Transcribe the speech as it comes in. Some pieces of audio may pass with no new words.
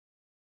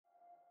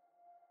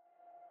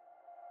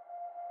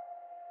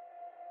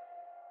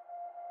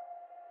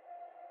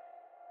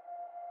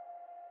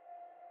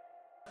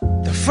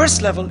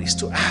first level is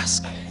to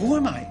ask, who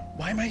am I?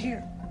 Why am I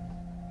here?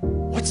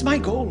 What's my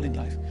goal in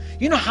life?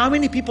 You know how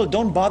many people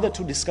don't bother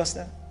to discuss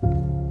that?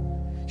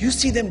 You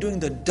see them doing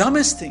the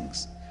dumbest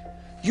things,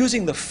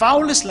 using the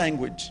foulest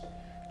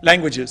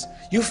languages.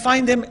 You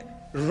find them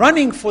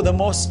running for the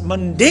most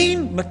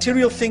mundane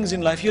material things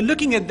in life. You're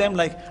looking at them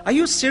like, are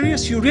you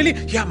serious? You really?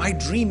 Yeah, my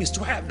dream is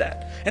to have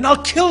that. And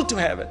I'll kill to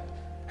have it.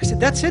 I said,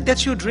 that's it?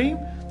 That's your dream?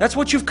 That's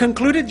what you've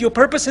concluded? Your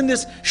purpose in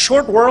this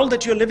short world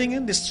that you're living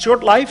in? This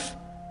short life?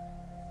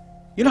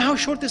 You know how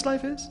short this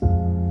life is?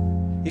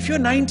 If you're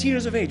 90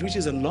 years of age, which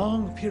is a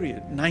long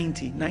period,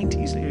 90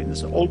 is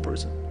an old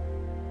person.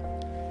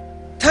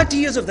 30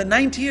 years of the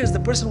 90 years, the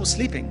person was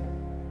sleeping.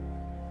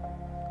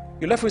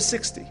 You're left with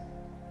 60.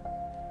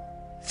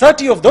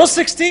 30 of those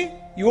 60,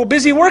 you were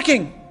busy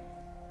working.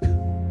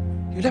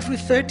 You're left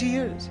with 30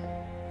 years.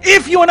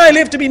 If you and I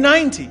live to be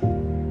 90,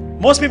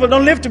 most people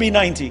don't live to be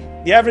 90.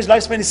 The average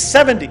lifespan is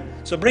 70.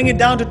 So bring it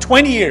down to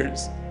 20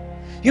 years.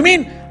 You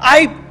mean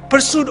I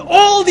pursued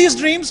all these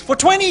dreams for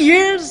 20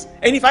 years?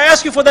 And if I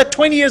ask you for that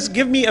 20 years,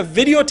 give me a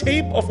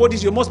videotape of what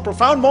is your most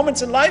profound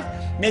moments in life,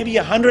 maybe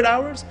 100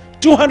 hours,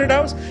 200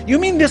 hours. You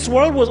mean this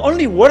world was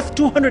only worth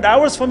 200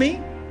 hours for me?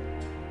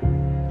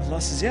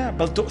 Allah says, yeah,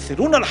 بَلْ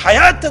تُؤْثِرُونَ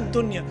الْحَيَاةَ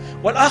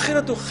الدُّنْيَا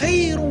وَالْآخِرَةُ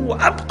خَيْرٌ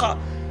وَأَبْقَى.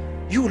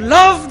 You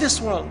love this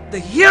world. The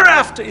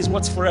hereafter is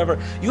what's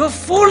forever. You are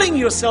fooling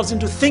yourselves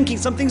into thinking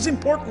something's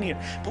important here.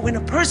 But when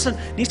a person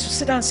needs to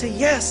sit down and say,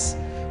 yes,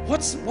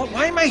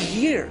 why am I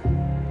here?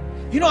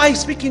 You know, I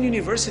speak in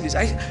universities.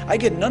 I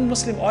get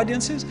non-Muslim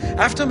audiences.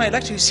 After my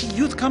lecture, you see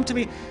youth come to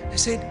me. They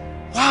say,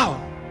 wow,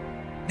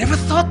 never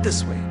thought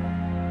this way.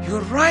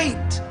 You're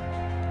right.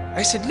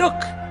 I said, look,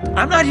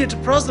 I'm not here to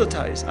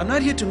proselytize. I'm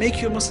not here to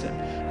make you a Muslim.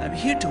 I'm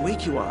here to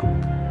wake you up.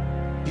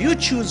 You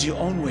choose your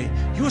own way.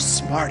 You're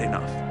smart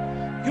enough.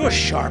 You're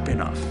sharp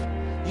enough.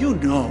 You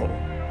know.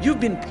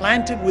 You've been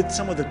planted with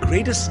some of the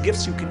greatest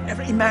gifts you can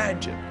ever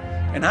imagine.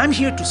 And I'm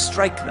here to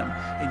strike them.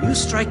 And you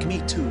strike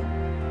me too.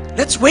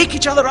 Let's wake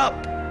each other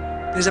up.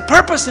 There's a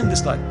purpose in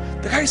this life.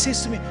 The guy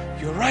says to me,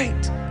 you're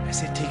right. I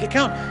said, take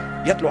account.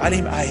 يَتْلُ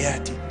عَلَيْهِمْ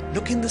آيَاتِ.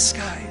 Look in the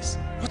skies.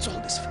 What's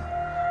all this for?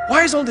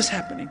 Why is all this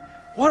happening?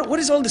 What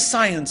is all this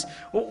science?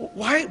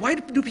 Why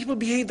do people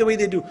behave the way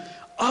they do?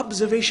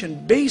 Observation,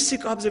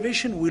 basic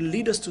observation will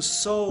lead us to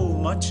so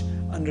much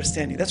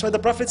understanding. That's why the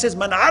Prophet says,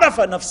 "Man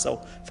arafa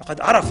nafsahu, faqad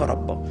arafa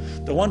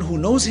rabbahu." The one who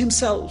knows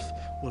himself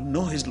will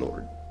know his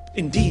Lord.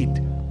 Indeed,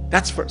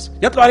 that's first.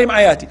 يَتْلُ عَلَيْهِمْ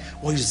آيَاتِ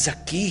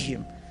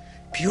وَيُزَكِّيهِمْ.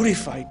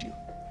 Purified you.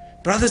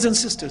 Brothers and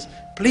sisters,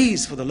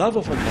 please, for the love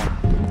of Allah,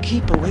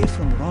 keep away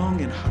from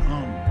wrong and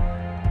haram.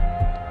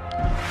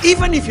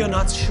 Even if you're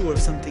not sure if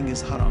something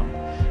is haram,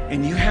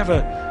 and you have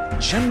a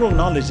general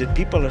knowledge that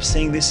people are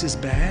saying this is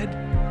bad,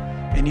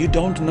 and you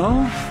don't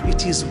know,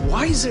 it is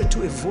wiser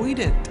to avoid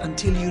it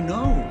until you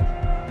know.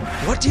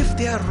 What if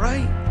they are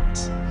right?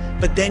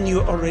 But then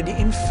you're already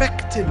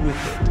infected with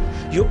it.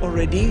 You're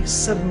already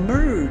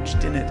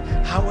submerged in it.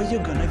 How are you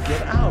gonna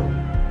get out?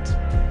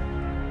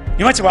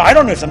 You might say, well, I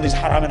don't know if something's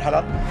haram and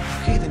halal.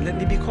 Okay, then let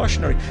me be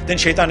cautionary. Then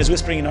shaitan is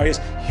whispering in our ears,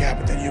 yeah,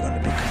 but then you're going to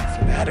become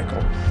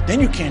fanatical. Then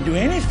you can't do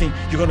anything.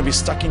 You're going to be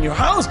stuck in your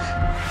house.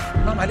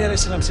 Imam Ali alayhi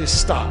salam says,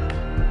 stop.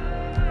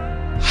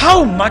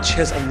 How much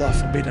has Allah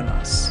forbidden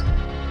us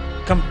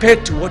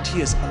compared to what He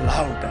has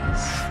allowed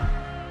us?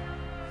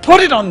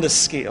 Put it on the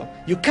scale.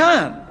 You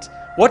can't.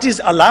 What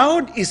is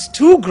allowed is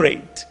too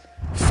great.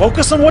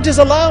 Focus on what is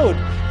allowed.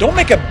 Don't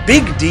make a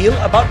big deal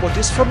about what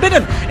is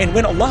forbidden. And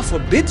when Allah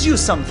forbids you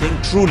something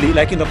truly,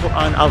 like in the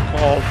Quran,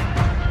 alcohol,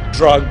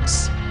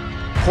 drugs,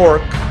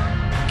 pork,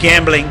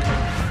 gambling,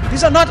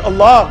 these are not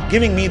Allah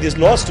giving me these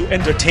laws to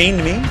entertain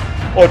me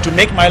or to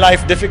make my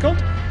life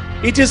difficult.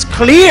 It is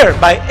clear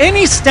by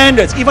any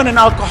standards. Even an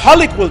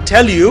alcoholic will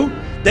tell you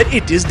that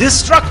it is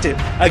destructive.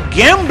 A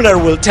gambler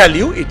will tell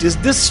you it is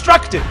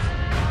destructive.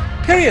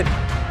 Period.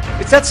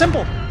 It's that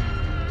simple.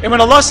 And when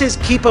Allah says,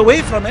 keep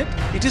away from it,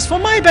 it is for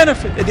my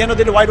benefit. At the end of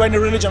the day, why do I need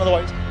religion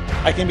otherwise?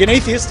 I can be an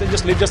atheist and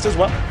just live just as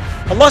well.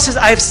 Allah says,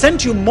 I have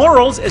sent you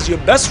morals as your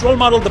best role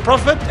model, the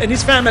Prophet and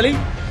his family,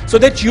 so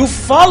that you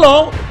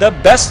follow the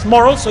best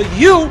morals, so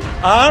you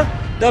are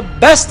the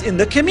best in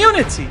the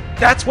community.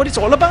 That's what it's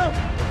all about.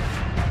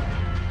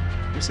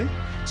 You see?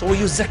 So when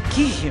you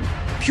zakki him,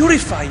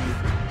 purify you.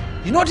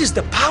 You notice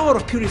the power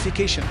of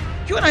purification.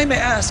 You and I may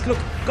ask, look,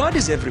 God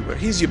is everywhere.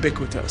 He's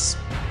ubiquitous.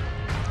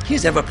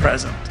 He's ever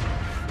present.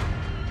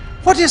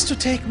 What is to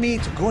take me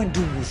to go and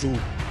do wudu?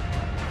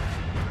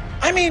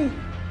 I mean,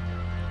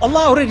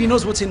 Allah already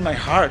knows what's in my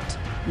heart.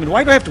 I mean,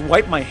 why do I have to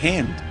wipe my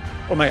hand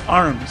or my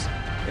arms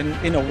and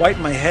wipe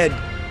my head?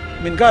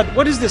 I mean, God,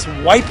 what is this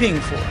wiping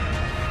for?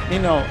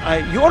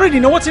 You already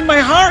know what's in my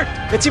heart.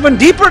 It's even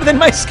deeper than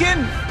my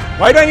skin.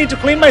 Why do I need to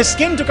clean my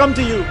skin to come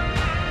to you?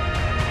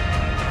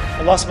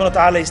 Allah subhanahu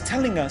wa ta'ala is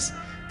telling us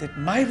that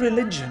my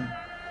religion,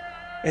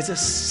 as a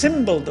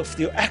symbol of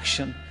your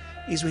action,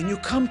 is when you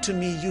come to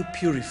me, you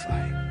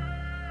purify.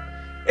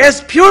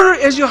 As pure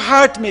as your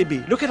heart may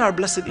be. Look at our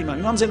blessed Imam.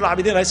 Imam Zain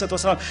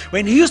al-Abidin,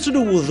 when he used to do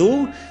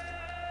wudu,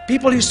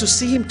 people used to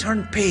see him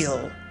turn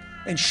pale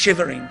and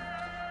shivering.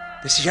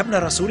 They say,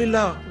 Yabna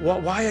Rasulillah,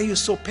 why are you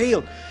so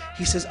pale?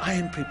 He says, I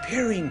am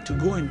preparing to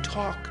go and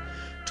talk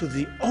to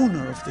the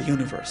owner of the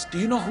universe. Do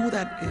you know who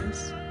that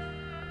is?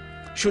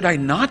 Should I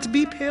not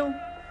be pale?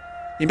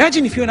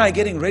 Imagine if you and I are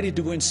getting ready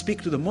to go and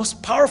speak to the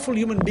most powerful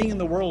human being in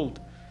the world,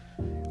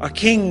 a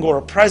king or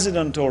a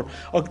president or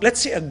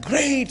let's say a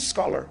great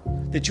scholar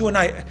that you and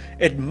I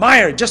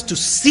admire just to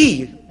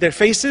see their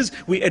faces.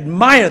 We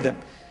admire them.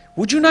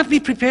 Would you not be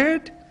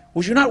prepared?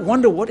 Would you not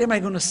wonder, what am I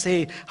going to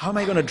say? How am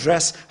I going to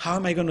dress? How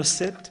am I going to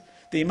sit?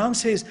 The Imam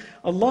says,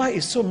 Allah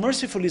is so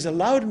merciful. He's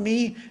allowed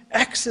me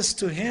access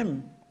to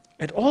Him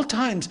at all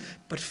times.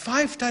 But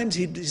 5 times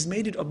He's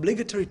made it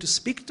obligatory to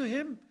speak to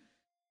Him.